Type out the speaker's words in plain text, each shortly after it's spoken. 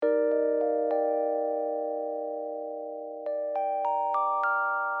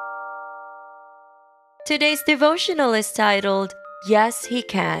Today's devotional is titled, Yes, He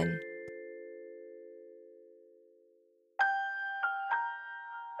Can.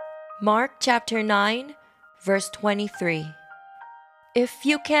 Mark chapter 9, verse 23. If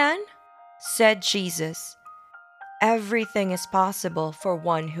you can, said Jesus, everything is possible for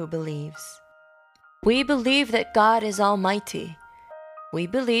one who believes. We believe that God is almighty. We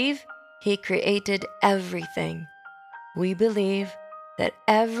believe He created everything. We believe that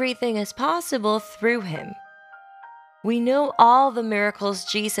everything is possible through Him. We know all the miracles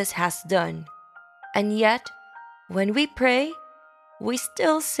Jesus has done, and yet, when we pray, we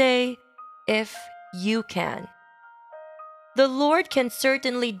still say, if you can. The Lord can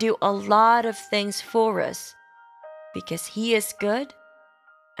certainly do a lot of things for us because He is good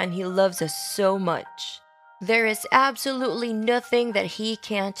and He loves us so much. There is absolutely nothing that He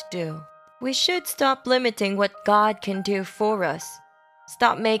can't do. We should stop limiting what God can do for us.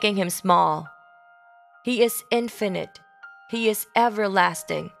 Stop making Him small. He is infinite. He is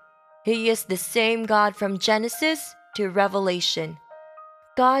everlasting. He is the same God from Genesis to Revelation.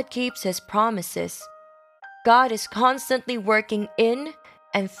 God keeps His promises. God is constantly working in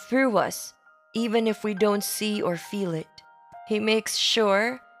and through us, even if we don't see or feel it. He makes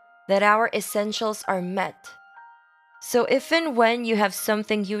sure that our essentials are met. So if and when you have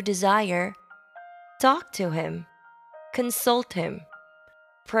something you desire, talk to Him, consult Him,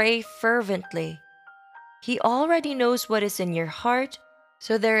 pray fervently. He already knows what is in your heart,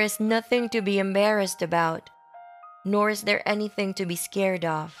 so there is nothing to be embarrassed about, nor is there anything to be scared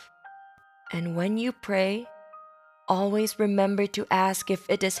of. And when you pray, always remember to ask if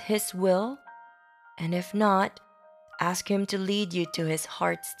it is His will, and if not, ask Him to lead you to His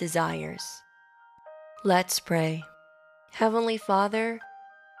heart's desires. Let's pray. Heavenly Father,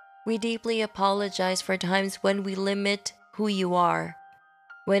 we deeply apologize for times when we limit who You are,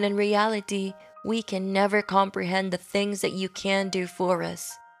 when in reality, we can never comprehend the things that You can do for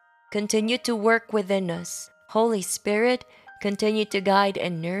us. Continue to work within us. Holy Spirit, continue to guide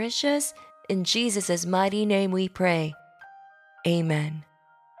and nourish us. In Jesus' mighty name we pray. Amen.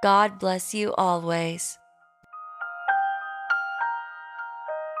 God bless you always.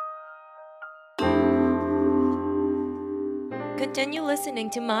 Continue listening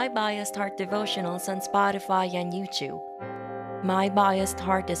to My Biased Heart devotionals on Spotify and YouTube. My Biased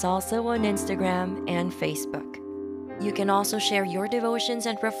Heart is also on Instagram and Facebook. You can also share your devotions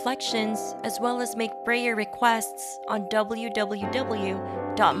and reflections, as well as make prayer requests on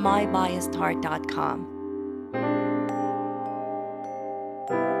www.mybiasedheart.com.